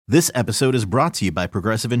This episode is brought to you by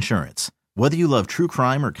Progressive Insurance. Whether you love true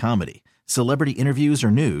crime or comedy, celebrity interviews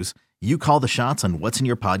or news, you call the shots on what's in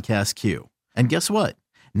your podcast queue. And guess what?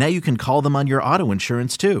 Now you can call them on your auto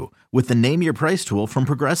insurance too with the Name Your Price tool from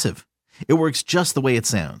Progressive. It works just the way it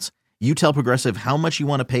sounds. You tell Progressive how much you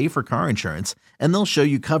want to pay for car insurance, and they'll show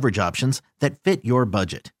you coverage options that fit your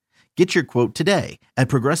budget. Get your quote today at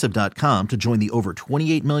Progressive.com to join the over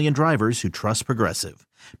 28 million drivers who trust Progressive.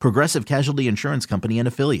 Progressive Casualty Insurance Company and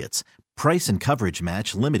Affiliates. Price and coverage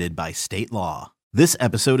match limited by state law. This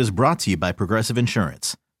episode is brought to you by Progressive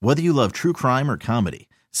Insurance. Whether you love true crime or comedy,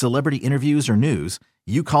 celebrity interviews or news,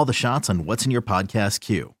 you call the shots on what's in your podcast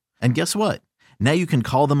queue. And guess what? Now you can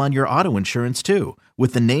call them on your auto insurance too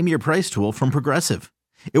with the Name Your Price tool from Progressive.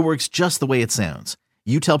 It works just the way it sounds.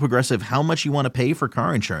 You tell Progressive how much you want to pay for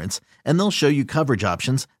car insurance, and they'll show you coverage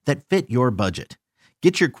options that fit your budget.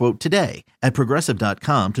 Get your quote today at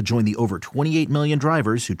Progressive.com to join the over 28 million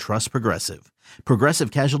drivers who trust Progressive. Progressive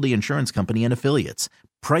Casualty Insurance Company and Affiliates.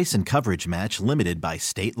 Price and coverage match limited by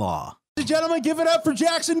state law. Ladies and gentlemen, give it up for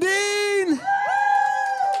Jackson Dean!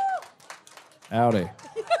 Howdy.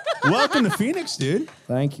 Welcome to Phoenix, dude.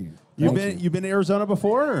 Thank you. You've been to Arizona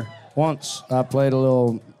before? Or? Once. I played a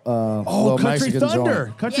little little Country Mexican Thunder.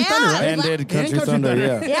 joint. Country Thunder, right? And did Country Thunder,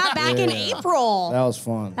 yeah. Yeah, back in April. That was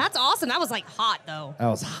fun. That's awesome. That was like hot though. That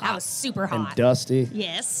was hot. That was super hot. And dusty.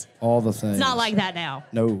 Yes. All the things. It's not like that now.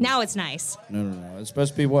 No. Now it's nice. No. It's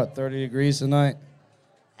supposed to be, what, 30 degrees tonight?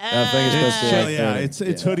 I think it's supposed to be like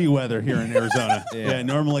 30. It's hoodie weather here in Arizona. Yeah,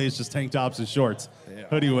 normally it's just tank tops and shorts. Yeah.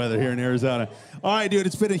 Hoodie weather here in Arizona. All right, dude,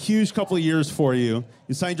 it's been a huge couple of years for you.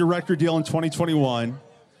 You signed your record deal in 2021.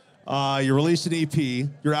 You released an EP.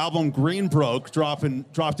 Your album Green Broke dropped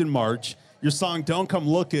in March. Your song Don't Come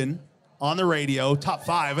Looking on the radio, top 5.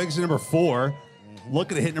 I think it's number 4.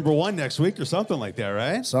 Looking to hit number 1 next week or something like that,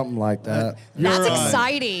 right? Something like that. That's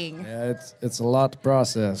exciting. Yeah, it's a lot to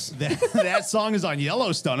process. That song is on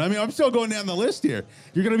Yellowstone. I mean, I'm still going down the list here.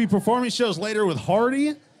 You're going to be performing shows later with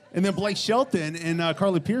Hardy and then Blake Shelton and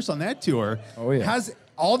Carly Pearce on that tour. Oh, yeah. Has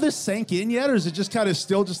all this sank in yet, or is it just kind of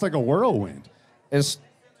still just like a whirlwind? It's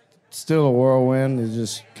still a whirlwind. You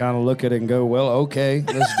just kind of look at it and go, well, okay,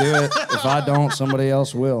 let's do it. If I don't, somebody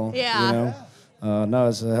else will. Yeah. You know? No,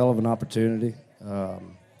 it's a hell of an opportunity.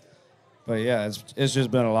 But yeah, it's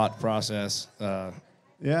just been a lot to process.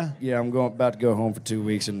 Yeah. Yeah, I'm about to go home for 2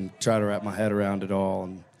 weeks and try to wrap my head around it all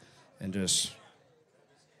and just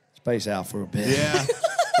space out for a bit. Yeah.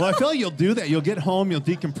 Well, I feel like you'll do that. You'll get home, you'll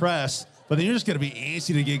decompress, but then you're just going to be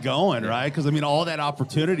antsy to get going, right? Because, I mean, all that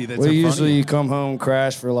opportunity that's in front of usually you. you come home,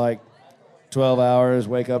 crash for like 12 hours,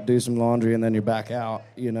 wake up, do some laundry, and then you're back out,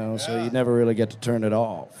 you know, so you never really get to turn it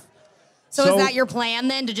off. So is that your plan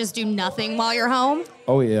then, to just do nothing while you're home?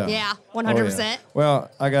 Oh, yeah. Yeah, 100%. Oh, yeah. Well,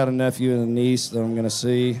 I got a nephew and a niece that I'm going to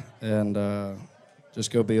see and just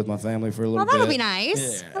go be with my family for a little bit. Well, that'll be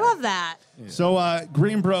nice. Yeah. I love that. Yeah. So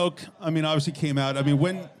Green Broke, I mean, obviously came out. I mean,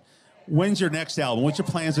 when's your next album? What's your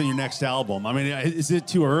plans on your next album? I mean, is it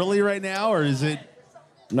too early right now, or is it?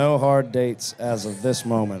 No hard dates as of this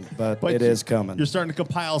moment, but it is coming. You're starting to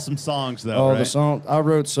compile some songs, though, Oh, right? the song, I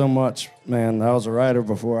wrote so much, man. I was a writer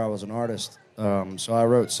before I was an artist. So I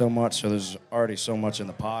wrote so much, so there's already so much in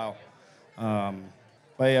the pile.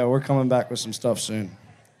 But yeah, we're coming back with some stuff soon.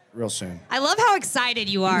 Real soon. I love how excited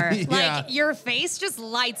you are. Yeah. Like, your face just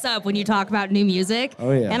lights up when you talk about new music.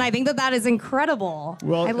 Oh, yeah. And I think that is incredible.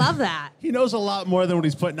 Well, I love that. He knows a lot more than what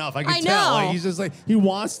he's putting off. I can I tell. know. Like, he's just like, he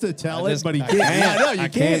wants to tell it, but he I can't. can't. Yeah, no, you I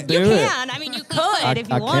can't. can't do You it. can. I mean, you could if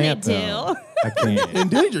you I wanted can't, to. though. I can't. And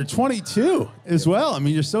dude, you're 22 as well. I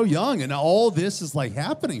mean, you're so young, and all this is like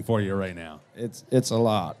happening for you right now. It's a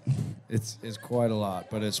lot. It's quite a lot,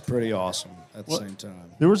 but it's pretty awesome at the same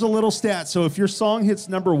time. There was a little stat. So if your song hits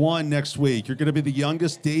number 1 next week, you're going to be the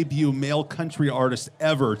youngest debut male country artist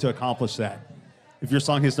ever to accomplish that. If your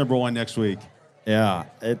song hits number 1 next week. Yeah,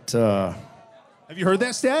 Have you heard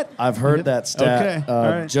that stat? I've heard that stat Okay, all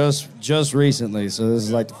right. just recently, so this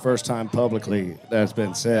is like the first time publicly that's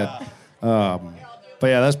been said. But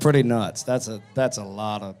yeah, that's pretty nuts. That's a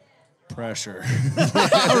lot of pressure.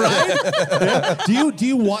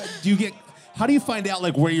 How do you find out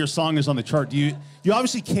like where your song is on the chart? You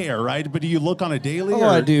obviously care, right? But do you look on a daily? Oh,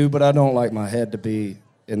 I do, but I don't like my head to be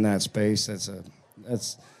in that space.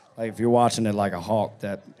 That's like if you're watching it like a hawk,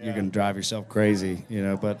 that you're gonna drive yourself crazy, you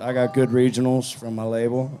know. But I got good regionals from my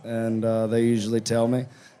label, and they usually tell me.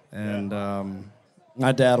 And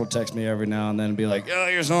my dad will text me every now and then and be like, "Oh,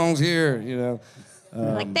 your song's here," you know.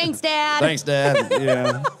 Like, thanks, Dad. Thanks, Dad.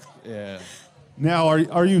 Yeah, yeah. Now,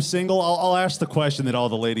 are you single? I'll ask the question that all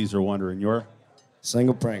the ladies are wondering.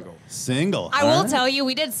 Single Pringle. Single. I will tell you,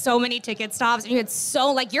 we did so many ticket stops, and you had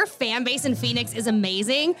your fan base in Phoenix is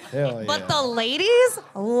amazing. Hell yeah. But the ladies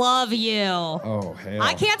love you. Oh, hell.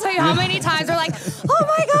 I can't tell you how many times we're like,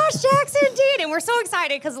 oh my gosh, Jackson Dean. And we're so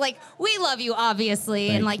excited because, like, we love you, obviously.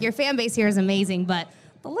 Thank and, like, your fan base here is amazing, but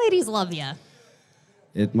the ladies love you.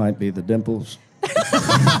 It might be the dimples. It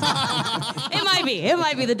might be. It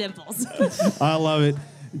might be the dimples. I love it.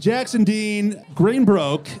 Jackson Dean,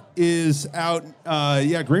 Greenbroke is out.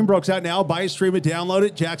 Greenbroke's out now. Buy it, stream it, download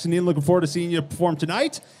it. Jackson Dean, looking forward to seeing you perform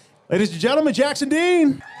tonight. Ladies and gentlemen, Jackson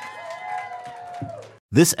Dean.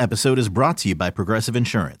 This episode is brought to you by Progressive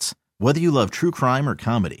Insurance. Whether you love true crime or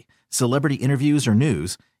comedy, celebrity interviews or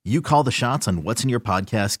news, you call the shots on what's in your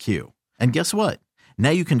podcast queue. And guess what?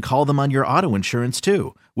 Now you can call them on your auto insurance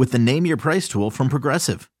too with the Name Your Price tool from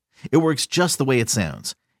Progressive. It works just the way it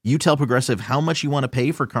sounds. You tell Progressive how much you want to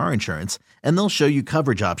pay for car insurance, and they'll show you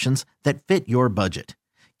coverage options that fit your budget.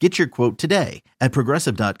 Get your quote today at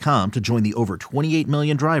Progressive.com to join the over 28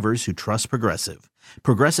 million drivers who trust Progressive.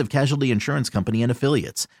 Progressive Casualty Insurance Company and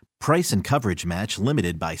Affiliates. Price and coverage match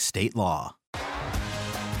limited by state law.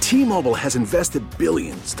 T-Mobile has invested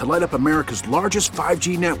billions to light up America's largest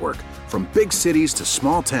 5G network, from big cities to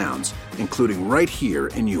small towns, including right here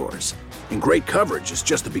in yours. And great coverage is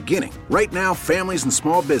just the beginning. Right now, families and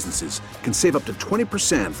small businesses can save up to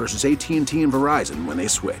 20% versus AT&T and Verizon when they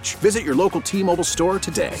switch. Visit your local T-Mobile store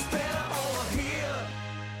today.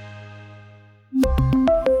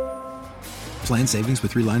 Plan savings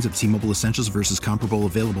with 3 lines of T-Mobile Essentials versus comparable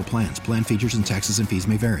available plans. Plan features and taxes and fees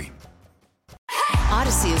may vary.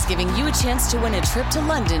 Odyssey is giving you a chance to win a trip to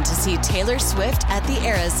London to see Taylor Swift at the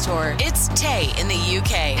Eras Tour. It's Tay in the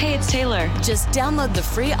UK. Hey, it's Taylor. Just download the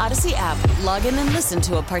free Odyssey app, log in and listen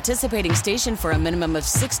to a participating station for a minimum of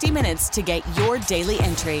 60 minutes to get your daily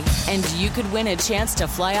entry. And you could win a chance to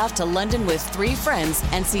fly off to London with 3 friends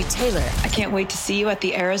and see Taylor. I can't wait to see you at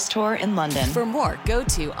the Eras Tour in London. For more, go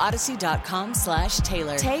to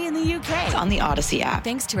odyssey.com/Taylor. Tay in the UK. It's on the Odyssey app.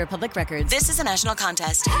 Thanks to Republic Records. This is a national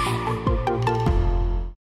contest.